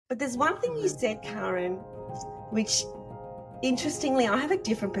But there's one thing you said, Karen, which interestingly I have a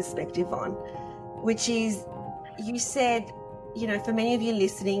different perspective on, which is you said, for many of you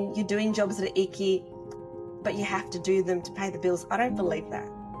listening, you're doing jobs that are icky, but you have to do them to pay the bills. I don't believe that.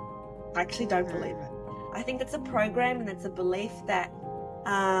 I actually don't believe it. I think that's a program and that's a belief that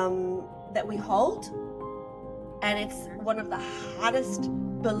that we hold, and it's one of the hardest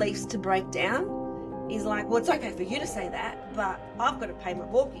beliefs to break down. Is like, well, it's okay for you to say that, but I've got to pay my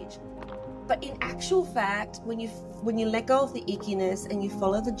mortgage. But in actual fact, when you let go of the ickiness and you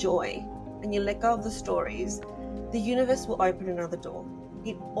follow the joy and you let go of the stories, the universe will open another door.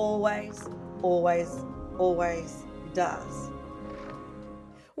 It always, always, always does.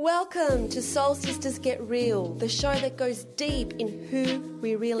 Welcome to Soul Sisters Get Real, the show that goes deep in who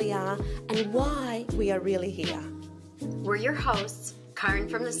we really are and why we are really here. We're your hosts, Karen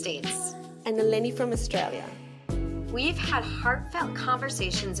from the States. And Eleni from Australia. We've had heartfelt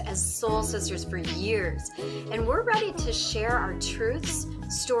conversations as soul sisters for years, and we're ready to share our truths,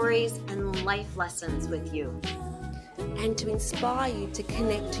 stories, and life lessons with you. And to inspire you to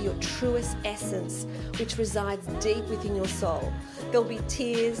connect to your truest essence, which resides deep within your soul. There'll be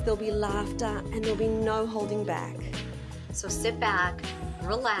tears, there'll be laughter, and there'll be no holding back. So sit back,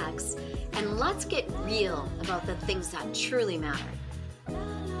 relax, and let's get real about the things that truly matter.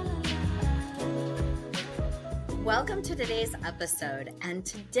 Welcome to today's episode, and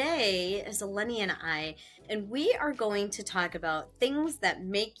today is Eleni and I, and we are going to talk about things that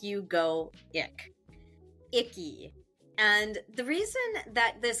make you go icky. And the reason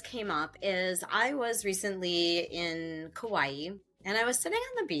that this came up is I was recently in Kauai, and I was sitting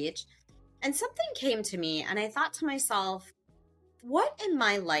on the beach, and something came to me, and I thought to myself, what in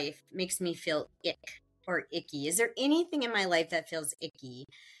my life makes me feel ick or icky? Is there anything in my life that feels icky?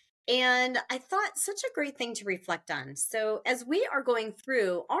 And I thought such a great thing to reflect on. So as we are going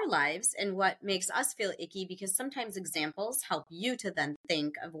through our lives and what makes us feel icky, because sometimes examples help you to then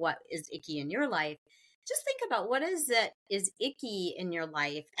think of what is icky in your life, just think about what is it is icky in your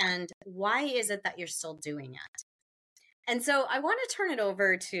life and why is it that you're still doing it? And so I want to turn it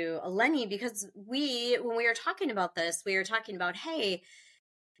over to Eleni, because when we were talking about this, we were talking about, hey,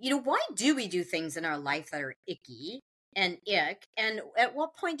 why do we do things in our life that are icky and ick? And at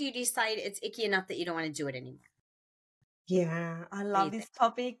what point do you decide it's icky enough that you don't want to do it anymore? Yeah, I love this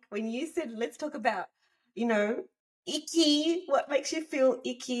topic. When you said, let's talk about, icky, what makes you feel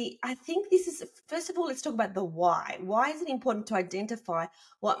icky? I think this is, first of all, let's talk about the why. Why is it important to identify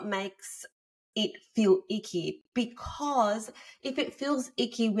what makes it feel icky? Because if it feels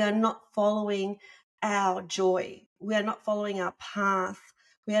icky, we are not following our joy. We are not following our path.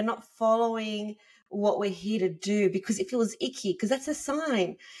 We are not following what we're here to do because it feels icky, because that's a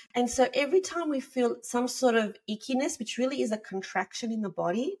sign. And so every time we feel some sort of ickiness, which really is a contraction in the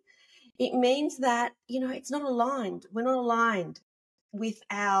body, it means that, it's not aligned. We're not aligned with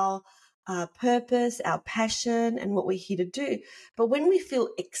our purpose, our passion, and what we're here to do. But when we feel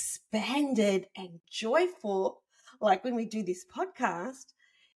expanded and joyful, like when we do this podcast,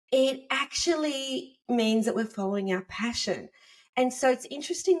 it actually means that we're following our passion. And so it's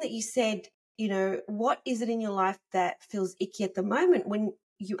interesting that you said, what is it in your life that feels icky at the moment? When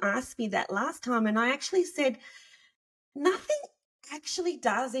you asked me that last time, and I actually said, nothing actually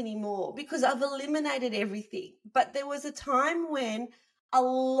does anymore because I've eliminated everything. But there was a time when a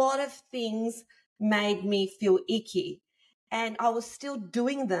lot of things made me feel icky and I was still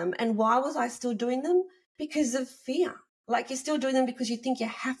doing them. And why was I still doing them? Because of fear. Like, you're still doing them because you think you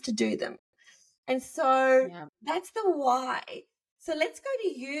have to do them. And so that's the why. So let's go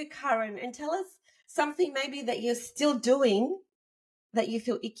to you, Karen, and tell us something maybe that you're still doing that you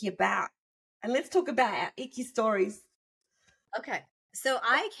feel icky about. And let's talk about our icky stories. Okay. So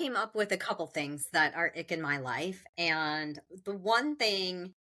I came up with a couple things that are ick in my life. And the one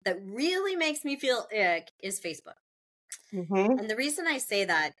thing that really makes me feel ick is Facebook. Mm-hmm. And the reason I say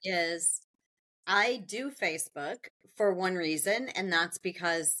that is I do Facebook for one reason, and that's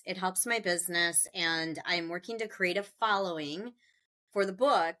because it helps my business, and I'm working to create a following for the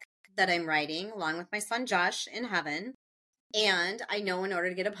book that I'm writing along with my son Josh in heaven. And I know in order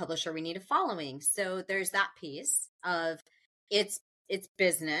to get a publisher, we need a following. So there's that piece of it's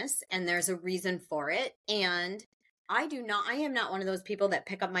business and there's a reason for it. And I am not one of those people that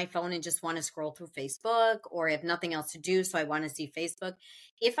pick up my phone and just want to scroll through Facebook or have nothing else to do. So I want to see Facebook.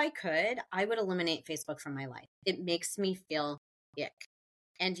 If I could, I would eliminate Facebook from my life. It makes me feel ick.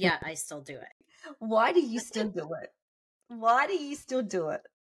 And yet I still do it. Why do you still do it? Why do you still do it?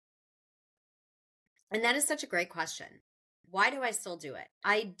 And that is such a great question. Why do I still do it?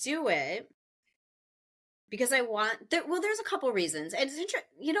 I do it because I want there's a couple reasons. And it's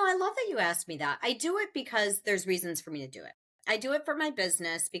I love that you asked me that. I do it because there's reasons for me to do it. I do it for my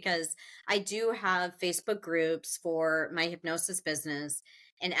business because I do have Facebook groups for my hypnosis business,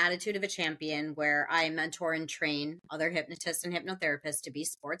 an Attitude of a Champion, where I mentor and train other hypnotists and hypnotherapists to be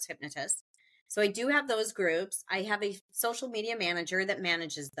sports hypnotists. So I do have those groups. I have a social media manager that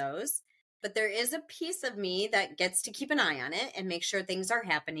manages those. But there is a piece of me that gets to keep an eye on it and make sure things are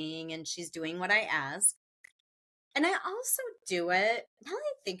happening and she's doing what I ask. And I also do it, now that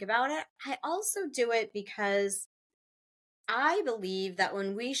I think about it, I also do it because I believe that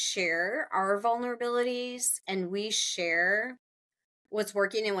when we share our vulnerabilities and we share what's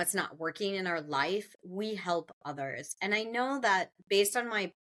working and what's not working in our life, we help others. And I know that based on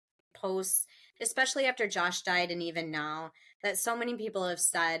my posts, especially after Josh died and even now, that so many people have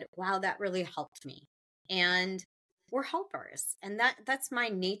said, wow, that really helped me. And we're helpers. And that's my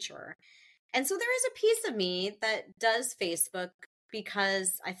nature. And so there is a piece of me that does Facebook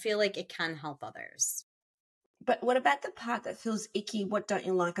because I feel like it can help others. But what about the part that feels icky? What don't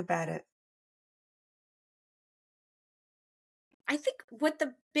you like about it? I think what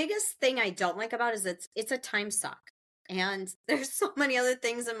the biggest thing I don't like about it is it's a time suck. And there's so many other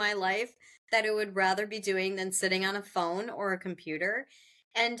things in my life that I would rather be doing than sitting on a phone or a computer.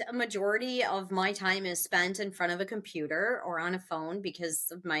 And a majority of my time is spent in front of a computer or on a phone because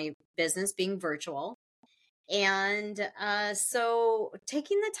of my business being virtual. And so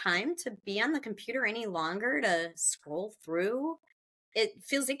taking the time to be on the computer any longer to scroll through, it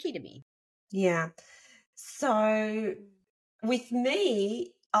feels icky to me. Yeah. So with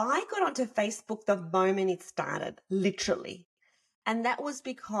me, I got onto Facebook the moment it started, literally. And that was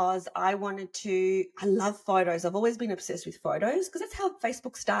because I love photos. I've always been obsessed with photos because that's how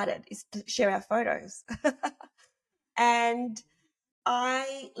Facebook started, is to share our photos. And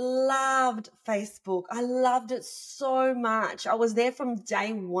I loved Facebook. I loved it so much. I was there from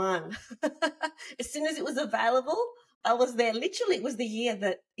day one. As soon as it was available, I was there. Literally, it was the year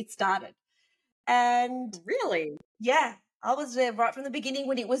that it started. And Really? yeah, I was there right from the beginning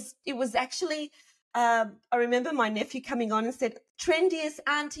when it was actually, I remember my nephew coming on and said, trendiest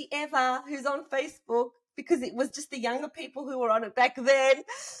auntie ever who's on Facebook, because it was just the younger people who were on it back then.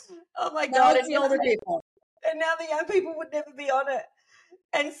 Oh my Now God. it's the older people. And now the young people would never be on it.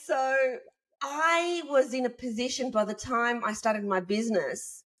 And so I was in a position by the time I started my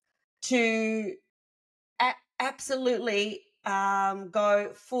business to absolutely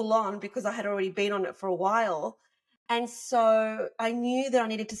go full on, because I had already been on it for a while. And so I knew that I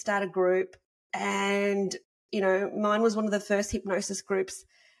needed to start a group. And, mine was one of the first hypnosis groups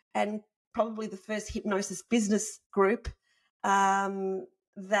and probably the first hypnosis business group and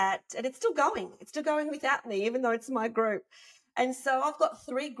it's still going. It's still going without me, even though it's my group. And so I've got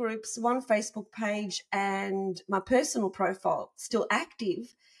 3 groups, one Facebook page and my personal profile still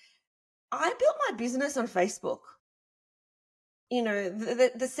active. I built my business on Facebook.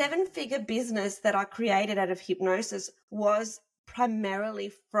 The 7-figure business that I created out of hypnosis was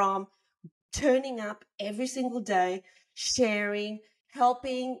primarily from turning up every single day, sharing,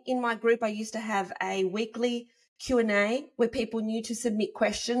 helping. In my group, I used to have a weekly Q&A where people knew to submit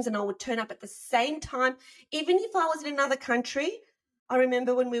questions, and I would turn up at the same time, even if I was in another country. I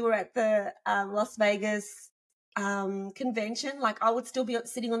remember when we were at the Las Vegas convention, like I would still be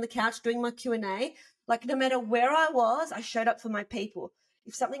sitting on the couch doing my Q&A. Like no matter where I was, I showed up for my people.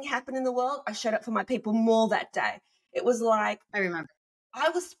 If something happened in the world, I showed up for my people more that day. It was like, I remember. I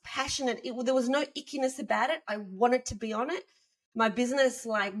was passionate. There was no ickiness about it. I wanted to be on it. My business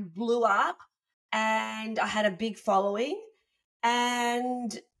like blew up and I had a big following,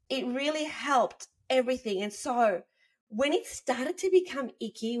 and it really helped everything. And so when it started to become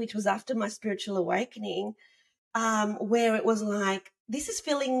icky, which was after my spiritual awakening, where it was like, this is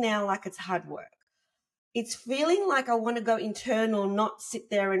feeling now like it's hard work. It's feeling like I want to go internal, not sit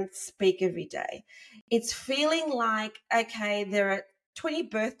there and speak every day. It's feeling like, okay, there are 20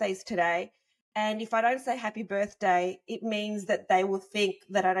 birthdays today, and if I don't say happy birthday, it means that they will think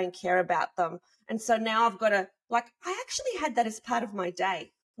that I don't care about them. And so now I've got to, like, I actually had that as part of my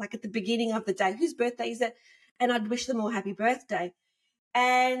day, like at the beginning of the day, whose birthday is it? And I'd wish them all happy birthday.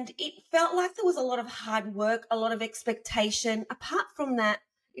 And it felt like there was a lot of hard work, a lot of expectation. Apart from that,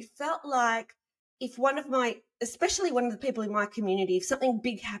 it felt like if especially one of the people in my community, if something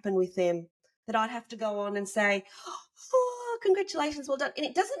big happened with them, that I'd have to go on and say, oh, congratulations, well done. And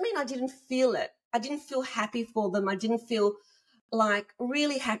it doesn't mean I didn't feel it. I didn't feel happy for them. I didn't feel like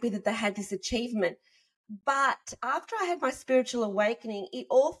really happy that they had this achievement. But after I had my spiritual awakening, it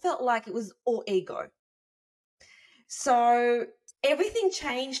all felt like it was all ego. So everything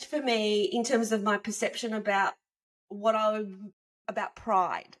changed for me in terms of my perception about about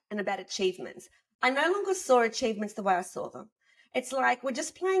pride and about achievements. I no longer saw achievements the way I saw them. It's like we're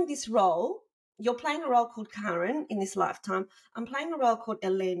just playing this role. You're playing a role called Karen in this lifetime. I'm playing a role called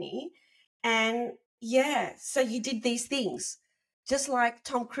Eleni. And yeah, so you did these things, just like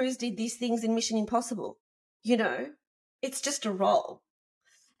Tom Cruise did these things in Mission Impossible. You know, it's just a role.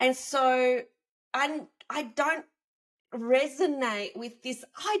 And so I don't resonate with this,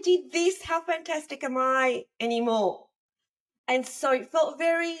 I did this, how fantastic am I anymore. And so I felt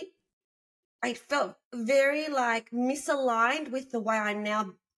very like misaligned with the way I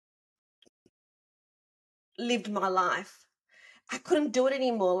now lived my life. I couldn't do it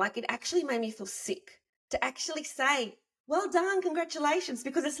anymore. Like it actually made me feel sick to actually say, well done, congratulations,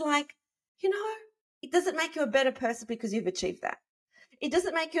 because it's like, you know, it doesn't make you a better person because you've achieved that. It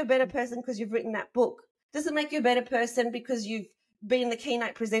doesn't make you a better person because you've written that book. It doesn't make you a better person because you've been the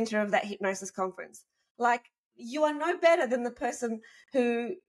keynote presenter of that hypnosis conference. Like you are no better than the person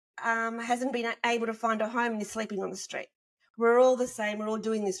who hasn't been able to find a home and is sleeping on the street. We're all the same. We're all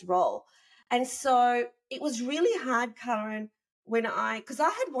doing this role. And so it was really hard, Karen, because I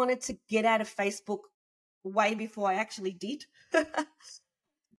had wanted to get out of Facebook way before I actually did. But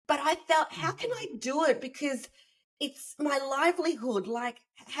I felt, how can I do it? Because it's my livelihood. Like,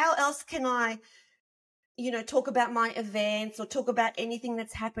 how else can I, talk about my events or talk about anything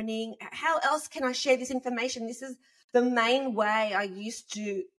that's happening? How else can I share this information? This is the main way I used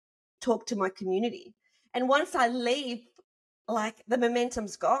to talk to my community. And once I leave, like, the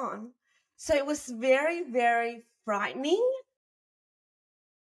momentum's gone. So it was very, very frightening.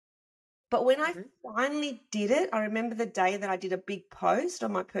 But when I finally did it, I remember the day that I did a big post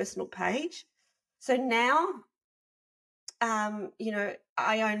on my personal page. So now,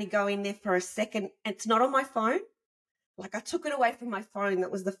 I only go in there for a second. It's not on my phone. Like I took it away from my phone.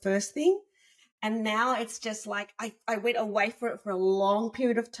 That was the first thing. And now it's just like I went away for it for a long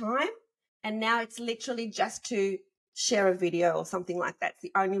period of time. And now it's literally just to share a video or something like that. It's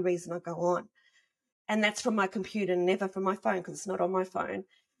the only reason I go on. And that's from my computer, never from my phone because it's not on my phone.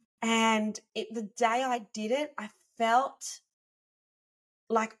 And the day I did it, I felt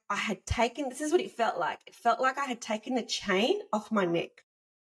like I had taken, this is what it felt like. It felt like I had taken the chain off my neck.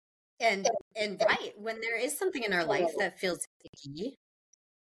 And right, when there is something in our life that feels icky,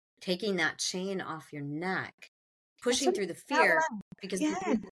 taking that chain off your neck, pushing through the fear, because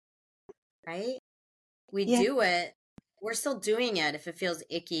right? We do it, we're still doing it if it feels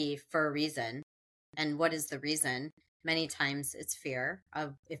icky for a reason. And what is the reason? Many times it's fear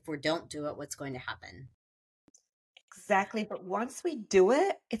of if we don't do it, what's going to happen. Exactly. But once we do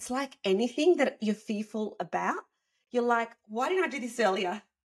it, it's like anything that you're fearful about. You're like, why didn't I do this earlier?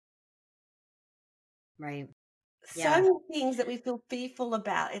 Right. So many things that we feel fearful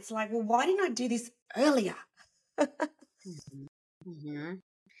about. It's like, well, why didn't I do this earlier?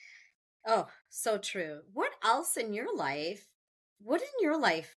 Oh, so true. What else in your life? What in your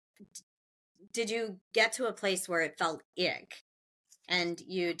life did you get to a place where it felt ick and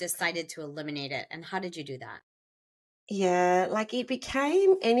you decided to eliminate it? And how did you do that? Yeah, like it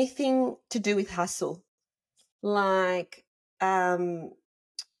became anything to do with hustle. Like, even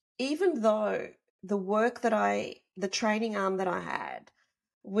though the training arm that I had,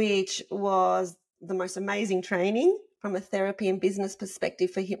 which was the most amazing training from a therapy and business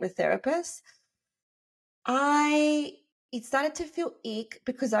perspective for hypnotherapists, it started to feel ick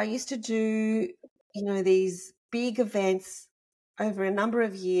because I used to do, these big events over a number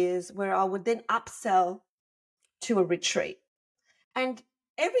of years where I would then upsell to a retreat. And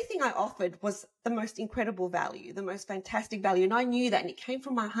everything I offered was the most incredible value, the most fantastic value. And I knew that, and it came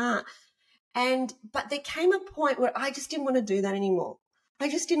from my heart. But there came a point where I just didn't want to do that anymore. I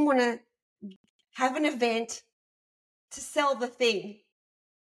just didn't want to have an event to sell the thing.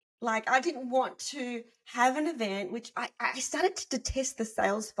 Like I didn't want to have an event, which I started to detest the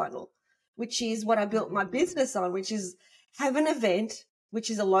sales funnel, which is what I built my business on, which is have an event,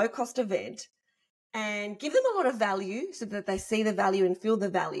 which is a low cost event, and give them a lot of value so that they see the value and feel the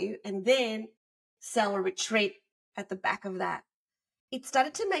value, and then sell a retreat at the back of that. It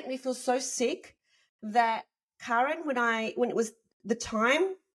started to make me feel so sick that, Karen, when it was the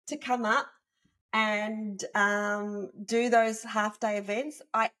time to come up and do those half-day events,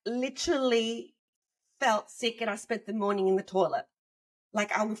 I literally felt sick and I spent the morning in the toilet.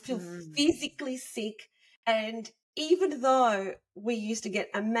 Like I would feel physically sick. And even though we used to get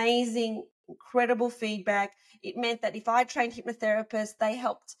amazing, incredible feedback, it meant that if I trained hypnotherapists, they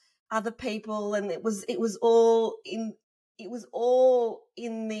helped other people, and it was all in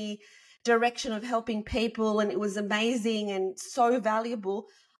the direction of helping people, and it was amazing and so valuable.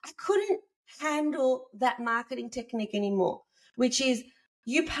 I couldn't handle that marketing technique anymore, which is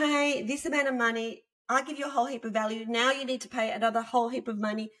you pay this amount of money, I give you a whole heap of value. Now you need to pay another whole heap of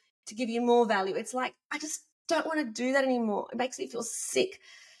money to give you more value. It's like, I just don't want to do that anymore. It makes me feel sick.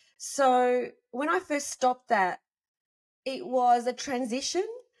 So when I first stopped that, it was a transition.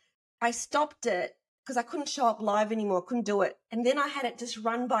 I stopped it because I couldn't show up live anymore. I couldn't do it. And then I had it just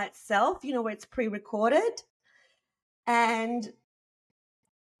run by itself, where it's pre-recorded. And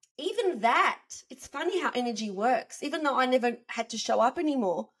even that, it's funny how energy works. Even though I never had to show up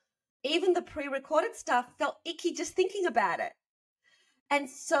anymore, even the pre-recorded stuff felt icky just thinking about it. And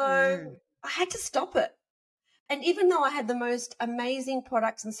so I had to stop it. And even though I had the most amazing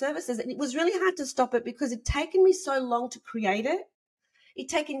products and services, and it was really hard to stop it because it'd taken me so long to create it. It'd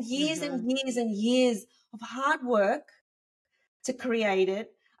taken years and years and years of hard work to create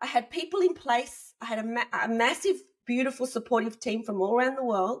it. I had people in place. I had a massive, beautiful, supportive team from all around the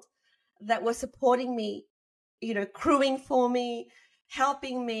world that were supporting me, crewing for me,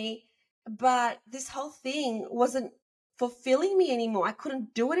 helping me. But this whole thing wasn't fulfilling me anymore. I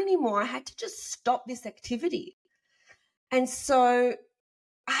couldn't do it anymore. I had to just stop this activity. And so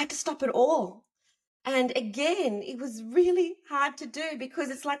I had to stop it all. And again, it was really hard to do because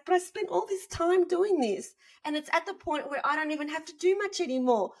it's like, but I spent all this time doing this. And it's at the point where I don't even have to do much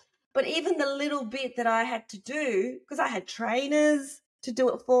anymore. But even the little bit that I had to do, because I had trainers to do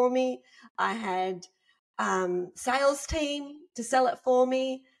it for me, I had sales team to sell it for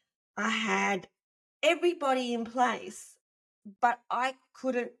me, I had everybody in place, but I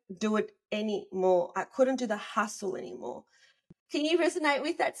couldn't do it anymore. I couldn't do the hustle anymore. Can you resonate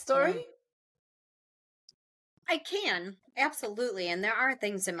with that story? Yeah. I can, absolutely. And there are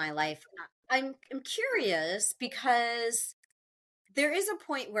things in my life. I'm curious because there is a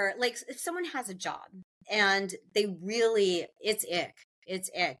point where, like, if someone has a job and it's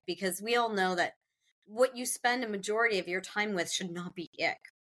ick because we all know that what you spend a majority of your time with should not be ick.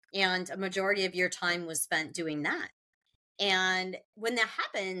 And a majority of your time was spent doing that. And when that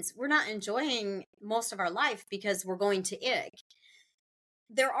happens, we're not enjoying most of our life because we're going to ick.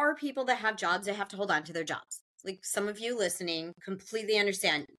 There are people that have jobs, they have to hold on to their jobs. Like some of you listening completely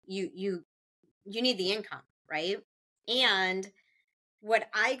understand you need the income, right? And what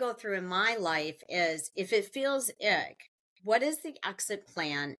I go through in my life is if it feels ick, what is the exit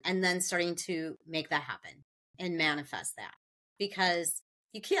plan? And then starting to make that happen and manifest that. Because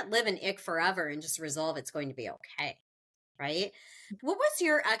you can't live in ick forever and just resolve it's going to be okay, right? What was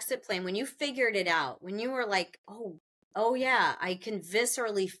your exit plan when you figured it out? When you were like, oh yeah, I can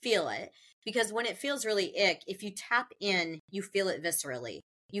viscerally feel it. Because when it feels really ick, if you tap in, you feel it viscerally.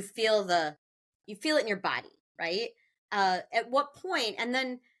 You feel it in your body, right? At what point, and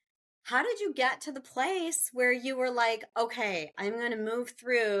then how did you get to the place where you were like, okay, I'm going to move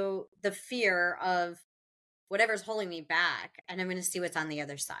through the fear of whatever's holding me back, and I'm going to see what's on the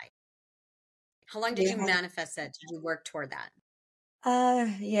other side? How long did you manifest that? Did you work toward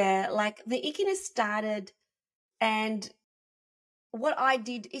that? Yeah, like the ickiness started, and what I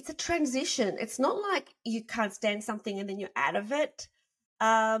did, it's a transition. It's not like you can't stand something and then you're out of it.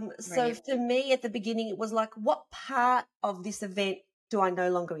 So Right. for me at the beginning, it was like, what part of this event do I no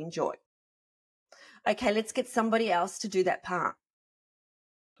longer enjoy? Okay, let's get somebody else to do that part.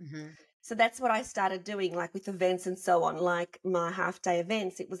 Mm-hmm. So that's what I started doing, like with events and so on, like my half-day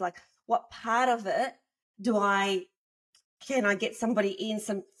events. It was like, what part of it can I get somebody in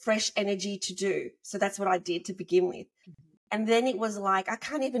some fresh energy to do? So that's what I did to begin with. And then it was like, I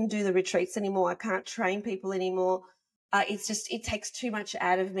can't even do the retreats anymore. I can't train people anymore. It takes too much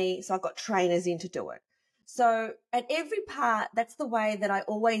out of me. So I got trainers in to do it. So at every part, that's the way that I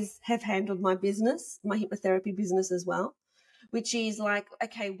always have handled my business, my hypnotherapy business as well, which is like,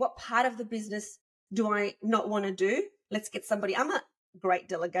 okay, what part of the business do I not want to do? Let's get somebody. I'm a great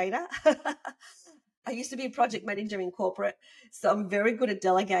delegator. I used to be a project manager in corporate, so I'm very good at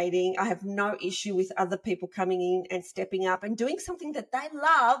delegating. I have no issue with other people coming in and stepping up and doing something that they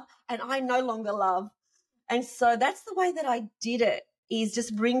love and I no longer love. And so that's the way that I did it, is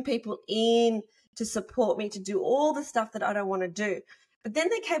just bring people in to support me to do all the stuff that I don't want to do. But then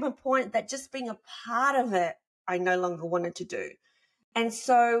there came a point that just being a part of it, I no longer wanted to do. And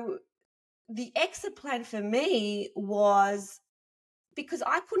so the exit plan for me was, because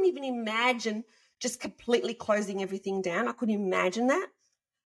I couldn't even imagine just completely closing everything down. I couldn't imagine that.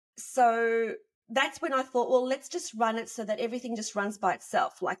 So that's when I thought, well, let's just run it so that everything just runs by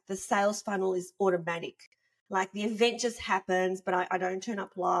itself. Like the sales funnel is automatic. Like the event just happens, but I don't turn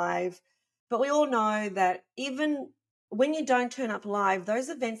up live. But we all know that even when you don't turn up live, those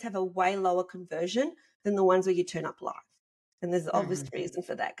events have a way lower conversion than the ones where you turn up live. And there's an obvious reason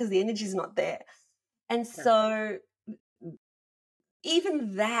for that, because the energy is not there. And Sure. so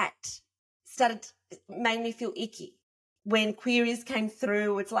even that made me feel icky when queries came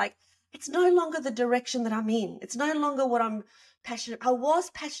through. It's like, it's no longer the direction that I'm in. It's no longer what I'm passionate. I was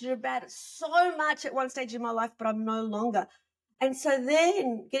passionate about it so much at one stage in my life, but I'm no longer. And so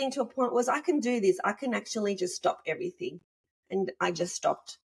then getting to a point was, I can do this. I can actually just stop everything. And I just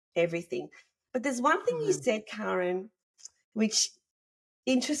stopped everything. But there's one thing you said, Karen, which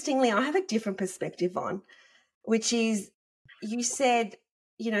interestingly I have a different perspective on, which is, you said,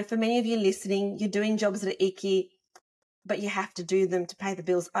 for many of you listening, you're doing jobs that are icky, but you have to do them to pay the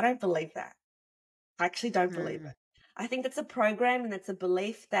bills. I don't believe that. I actually don't believe it. I think that's a program and that's a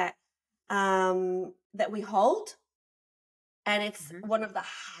belief that that we hold, and it's one of the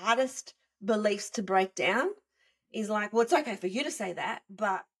hardest beliefs to break down. Is like, well, it's okay for you to say that,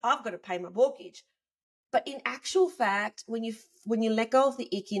 but I've got to pay my mortgage. But in actual fact, when you let go of the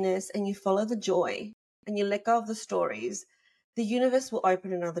ickiness and you follow the joy and you let go of the stories, the universe will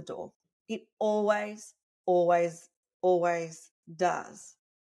open another door. It always, always, always does.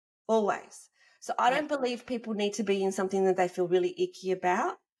 Always. So I don't believe people need to be in something that they feel really icky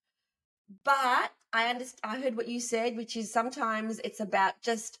about. But I heard what you said, which is sometimes it's about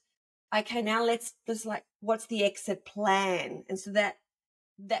just, okay, now let's just like, what's the exit plan? And so that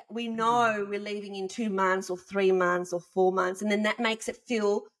we know we're leaving in 2 months or 3 months or 4 months. And then that makes it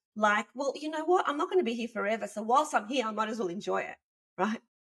feel like, well, you know what? I'm not going to be here forever. So whilst I'm here, I might as well enjoy it. Right.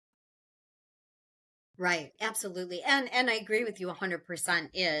 Right. Absolutely. And I agree with you 100%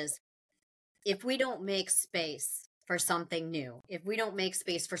 is, if we don't make space for something new, if we don't make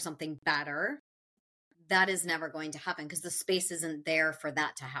space for something better, that is never going to happen, because the space isn't there for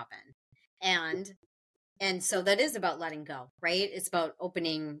that to happen. And so that is about letting go, right? It's about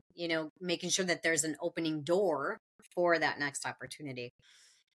opening, making sure that there's an opening door for that next opportunity.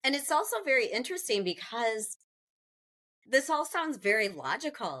 And it's also very interesting because this all sounds very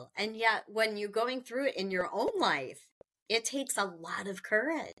logical. And yet when you're going through it in your own life, it takes a lot of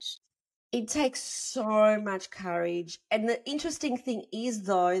courage. It takes so much courage. And the interesting thing is,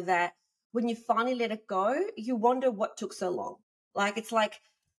 though, that when you finally let it go, you wonder what took so long. Like, it's like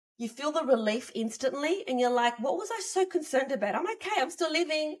you feel the relief instantly and you're like, what was I so concerned about? I'm okay. I'm still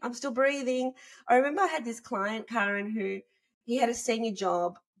living. I'm still breathing. I remember I had this client, Karen, who he had a senior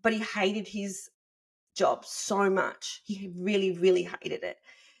job, but he hated his job so much. He really, really hated it.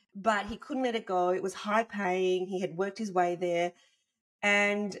 But he couldn't let it go. It was high paying. He had worked his way there.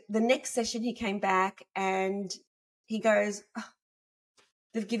 And the next session he came back and he goes, oh,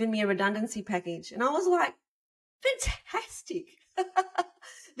 they've given me a redundancy package. And I was like, fantastic.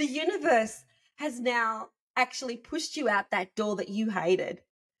 The universe has now actually pushed you out that door that you hated.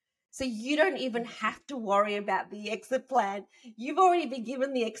 So you don't even have to worry about the exit plan. You've already been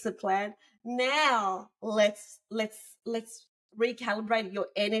given the exit plan. Now let's recalibrate your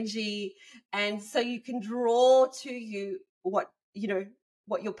energy, and so you can draw to you what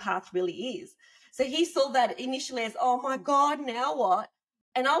your path really is. So he saw that initially as, oh my God, now what?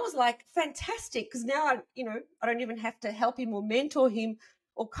 And I was like, fantastic, because now I don't even have to help him or mentor him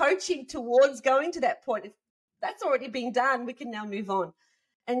or coach him towards going to that point. If that's already been done, we can now move on.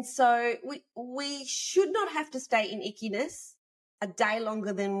 And so we should not have to stay in ickiness a day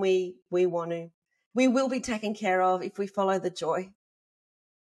longer than we want to. We will be taken care of if we follow the joy.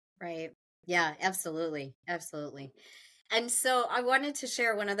 Right. Yeah, absolutely. Absolutely. And so I wanted to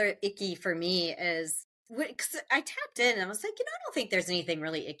share one other icky for me is, because I tapped in and I was like, I don't think there's anything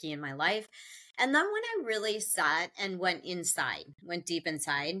really icky in my life. And then when I really sat and went deep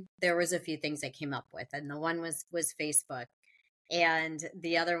inside, there was a few things I came up with. And the one was Facebook. And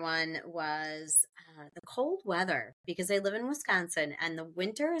the other one was the cold weather, because I live in Wisconsin and the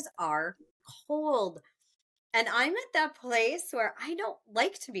winters are cold. And I'm at that place where I don't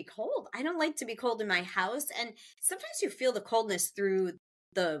like to be cold. I don't like to be cold in my house. And sometimes you feel the coldness through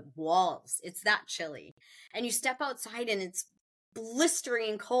the walls. It's that chilly. And you step outside and it's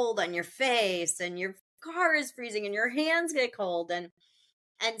blistering cold on your face and your car is freezing and your hands get cold. And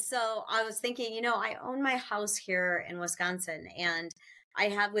so I was thinking, I own my house here in Wisconsin, and I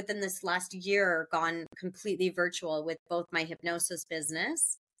have within this last year gone completely virtual with both my hypnosis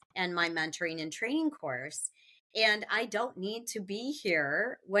business and my mentoring and training course. And I don't need to be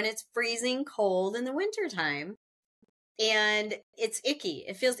here when it's freezing cold in the wintertime. And it's icky.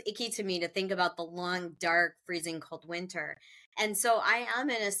 It feels icky to me to think about the long, dark, freezing cold winter. And so I am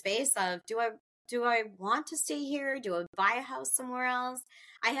in a space of, do I Do I want to stay here? Do I buy a house somewhere else?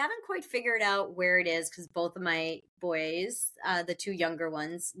 I haven't quite figured out where it is because both of my boys, the two younger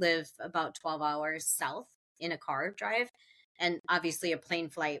ones, live about 12 hours south in a car drive and obviously a plane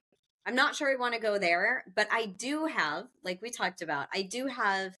flight. I'm not sure I want to go there, but I do have, like we talked about, I do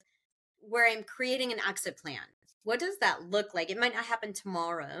have where I'm creating an exit plan. What does that look like? It might not happen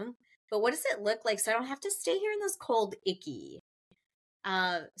tomorrow, but what does it look like so I don't have to stay here in this cold, icky?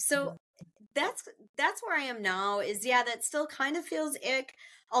 So that's where I am now is yeah, that still kind of feels ick.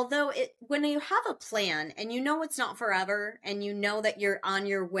 Although it when you have a plan and you know it's not forever and you know that you're on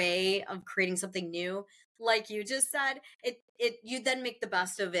your way of creating something new, like you just said, it you then make the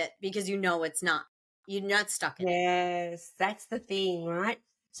best of it because you know it's not you're not stuck in it. Yes, that's the thing, right?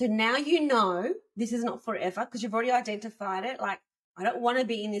 So now you know this is not forever because you've already identified it. Like, I don't want to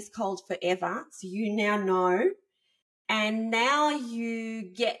be in this cold forever. So you now know. And now you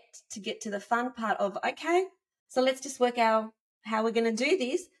get to the fun part of, okay, so let's just work out how we're going to do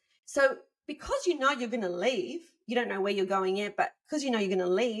this. So because you know you're going to leave, you don't know where you're going yet, but because you know you're going to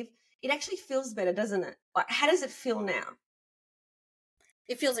leave, it actually feels better, doesn't it? Like, how does it feel now?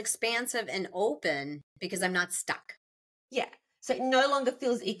 It feels expansive and open because I'm not stuck. Yeah. So it no longer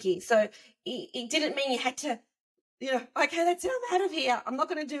feels icky. So it didn't mean you had to, okay, that's it, I'm out of here. I'm not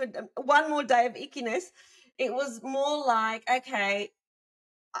going to do one more day of ickiness. It was more like, okay,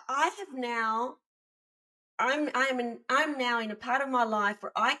 I have now I'm now in a part of my life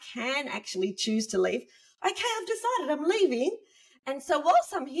where I can actually choose to leave. Okay, I've decided I'm leaving. And so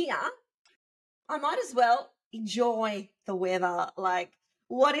whilst I'm here, I might as well enjoy the weather. Like,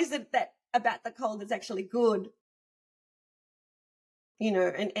 what is it that about the cold that's actually good?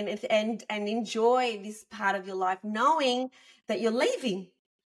 And enjoy this part of your life knowing that you're leaving.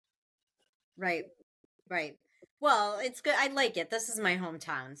 Right. Right. Well, it's good. I like it. This is my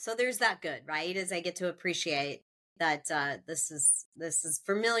hometown. So there's that good, right? As I get to appreciate that this is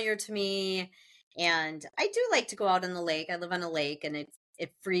familiar to me. And I do like to go out on the lake. I live on a lake and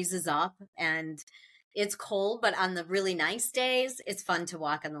it freezes up and it's cold, but on the really nice days, it's fun to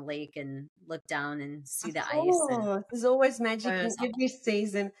walk on the lake and look down and see Of the ice and course, there's always magic enjoy in myself. every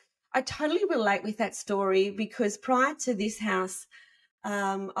season. I totally relate with that story because prior to this house,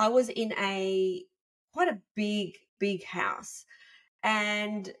 I was in a quite a big house,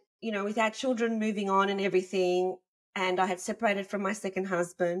 and with our children moving on and everything, and I had separated from my second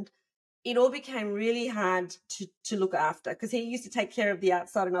husband. It all became really hard to look after because he used to take care of the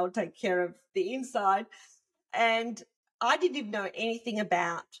outside and I would take care of the inside. And I didn't even know anything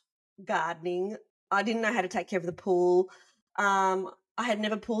about gardening. I didn't know how to take care of the pool. I had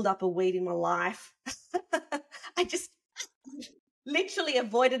never pulled up a weed in my life. I just literally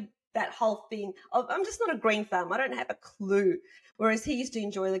avoided that whole thing. I'm just not a green thumb. I don't have a clue. Whereas he used to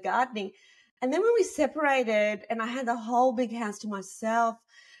enjoy the gardening. And then when we separated and I had the whole big house to myself,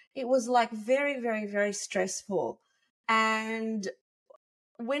 it was like very, very, very stressful. And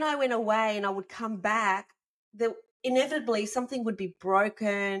when I went away and I would come back, inevitably something would be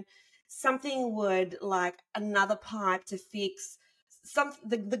broken, something would like another pipe to fix.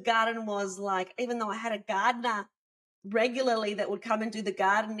 The garden was like, even though I had a gardener regularly that would come and do the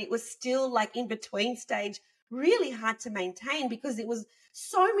garden, it was still like in between stage, really hard to maintain because it was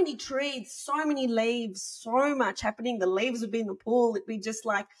so many trees, so many leaves, so much happening. The leaves would be in the pool. It'd be just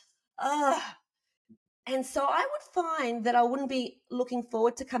like, ugh. And so I would find that I wouldn't be looking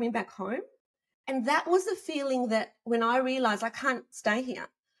forward to coming back home. And that was the feeling that when I realized I can't stay here.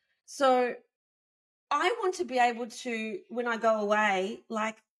 So I want to be able to, when I go away,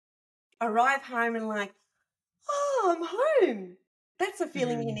 like arrive home and like, oh, I'm home. That's a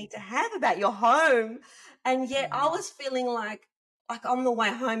feeling you Mhm. need to have about your home. And yet I Mhm. was feeling like on the way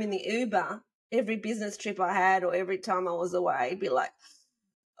home in the Uber, every business trip I had or every time I was away, it'd be like,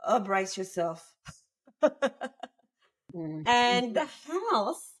 oh, brace yourself. Mhm. And the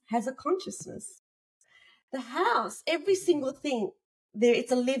house has a consciousness. The house, every single thing,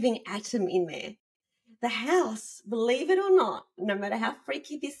 it's a living atom in there. The house, believe it or not, no matter how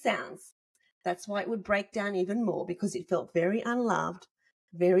freaky this sounds, that's why it would break down even more because it felt very unloved,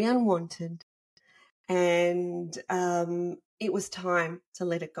 very unwanted, and it was time to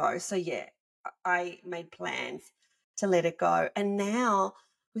let it go. So yeah, I made plans to let it go. And now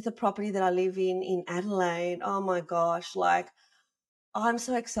with the property that I live in Adelaide, oh my gosh, like I'm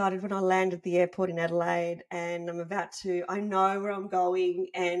so excited when I land at the airport in Adelaide and I know where I'm going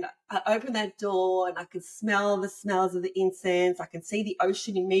and I open that door and I can smell the smells of the incense. I can see the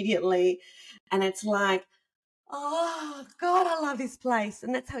ocean immediately. And it's like, oh God, I love this place.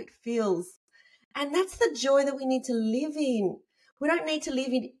 And that's how it feels. And that's the joy that we need to live in. We don't need to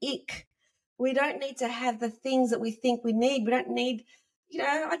live in ick. We don't need to have the things that we think we need. We don't need,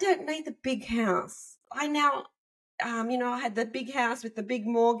 I don't need the big house. I now, I had the big house with the big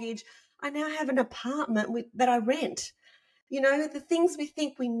mortgage. I now have an apartment that I rent. The things we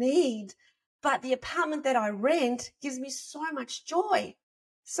think we need, but the apartment that I rent gives me so much joy.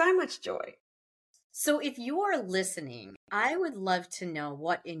 So much joy. So if you are listening, I would love to know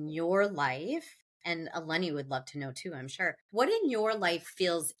what in your life, and Eleni would love to know too, I'm sure, what in your life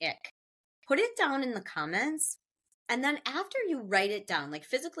feels ick. Put it down in the comments. And then after you write it down, like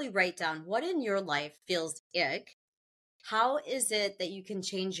physically write down what in your life feels ick, how is it that you can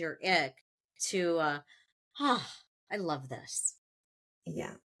change your ick to, I love this.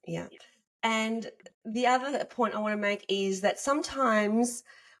 Yeah, yeah. And the other point I want to make is that sometimes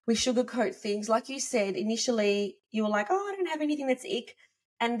we sugarcoat things. Like you said, initially you were like, oh, I don't have anything that's ick.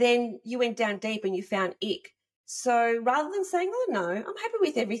 And then you went down deep and you found ick. So rather than saying, oh, no, I'm happy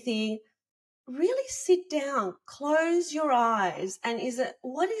with everything, really sit down, close your eyes. And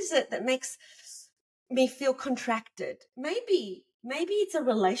what is it that makes me feel contracted? Maybe it's a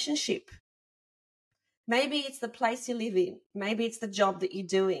relationship. Maybe it's the place you live in. Maybe it's the job that you're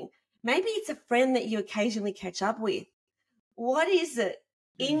doing. Maybe it's a friend that you occasionally catch up with. What is it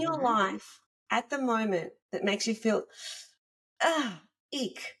in your Mm-hmm. life at the moment that makes you feel,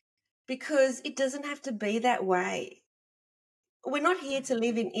 ick? Because it doesn't have to be that way. We're not here to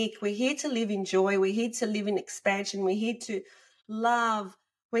live in ick. We're here to live in joy. We're here to live in expansion. We're here to love.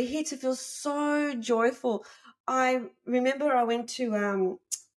 We're here to feel so joyful. I remember I went to,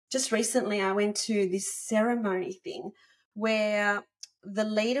 just recently, I went to this ceremony thing where the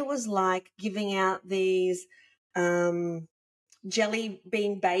leader was like giving out these jelly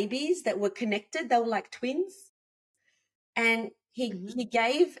bean babies that were connected. They were like twins. And he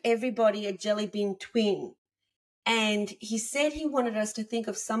gave everybody a jelly bean twin. And he said he wanted us to think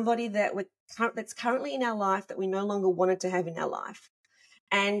of somebody that's currently in our life that we no longer wanted to have in our life.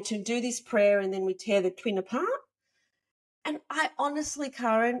 And to do this prayer, and then we tear the twin apart. And I honestly,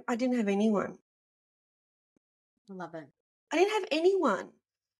 Karen, I didn't have anyone. I love it. I didn't have anyone.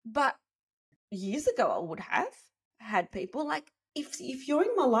 But years ago, I would have had people. Like, if you're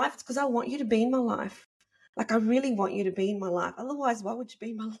in my life, it's because I want you to be in my life. Like, I really want you to be in my life. Otherwise, why would you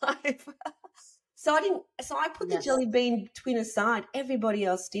be in my life? So I put the Yes. jelly bean twin aside. Everybody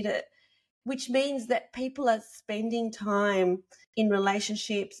else did it, which means that people are spending time in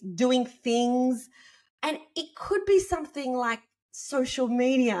relationships, doing things. And it could be something like social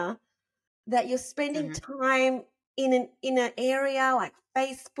media, that you're spending time in an area like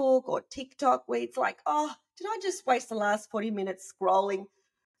Facebook or TikTok where it's like, oh, did I just waste the last 40 minutes scrolling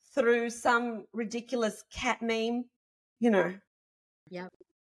through some ridiculous cat meme? Yeah.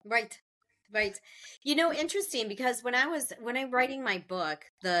 Right. Right. Interesting because when I'm writing my book,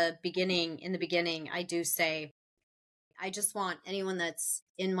 in the beginning, I do say, I just want anyone that's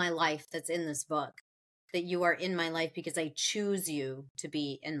in my life that's in this book, that you are in my life because I choose you to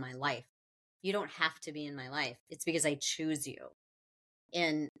be in my life. You don't have to be in my life. It's because I choose you.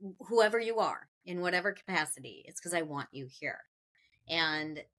 In whoever you are, in whatever capacity, it's because I want you here.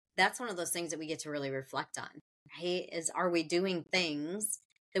 And that's one of those things that we get to really reflect on, right? Are we doing things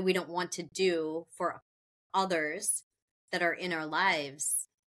that we don't want to do for others that are in our lives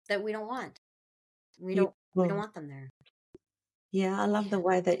that we don't want? We don't want them there. Yeah, I love the Yeah.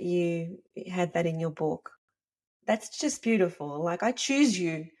 way that you had that in your book. That's just beautiful. Like, I choose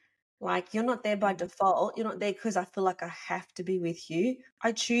you. Like, you're not there by default. You're not there because I feel like I have to be with you.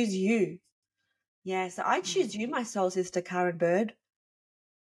 I choose you. Yeah, so I choose you, my soul sister, Karen Bird.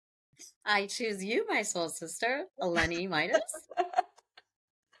 I choose you, my soul sister, Eleni Midas.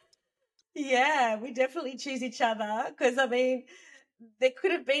 Yeah, we definitely choose each other because, I mean, there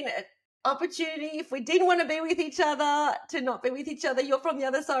could have been an opportunity if we didn't want to be with each other to not be with each other. You're from the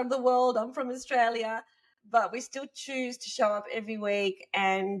other side of the world. I'm from Australia. But we still choose to show up every week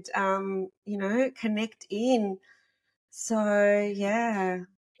and, connect in. So, yeah.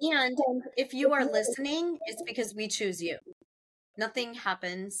 And if you are listening, it's because we choose you. Nothing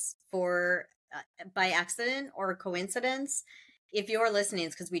happens for by accident or coincidence. If you're listening,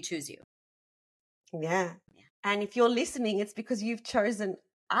 it's because we choose you. Yeah. And if you're listening, it's because you've chosen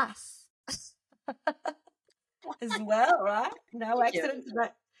us as well, right? No Thank you. accidents,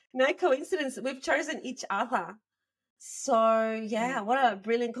 no coincidence. We've chosen each other. So, yeah, what a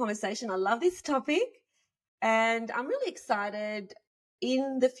brilliant conversation. I love this topic. And I'm really excited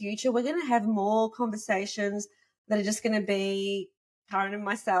in the future. We're going to have more conversations that are just going to be Karen and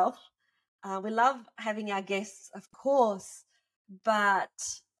myself. We love having our guests, of course, but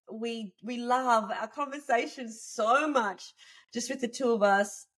we love our conversations so much just with the two of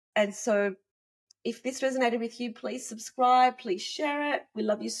us. And so If this resonated with you, please subscribe, please share it. We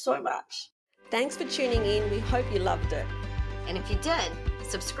love you so much. Thanks for tuning in. We hope you loved it. And if you did,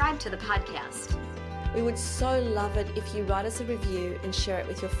 subscribe to the podcast. We would so love it if you write us a review and share it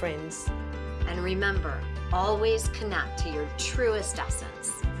with your friends. And remember, always connect to your truest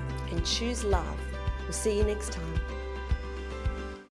essence. And choose love. We'll see you next time.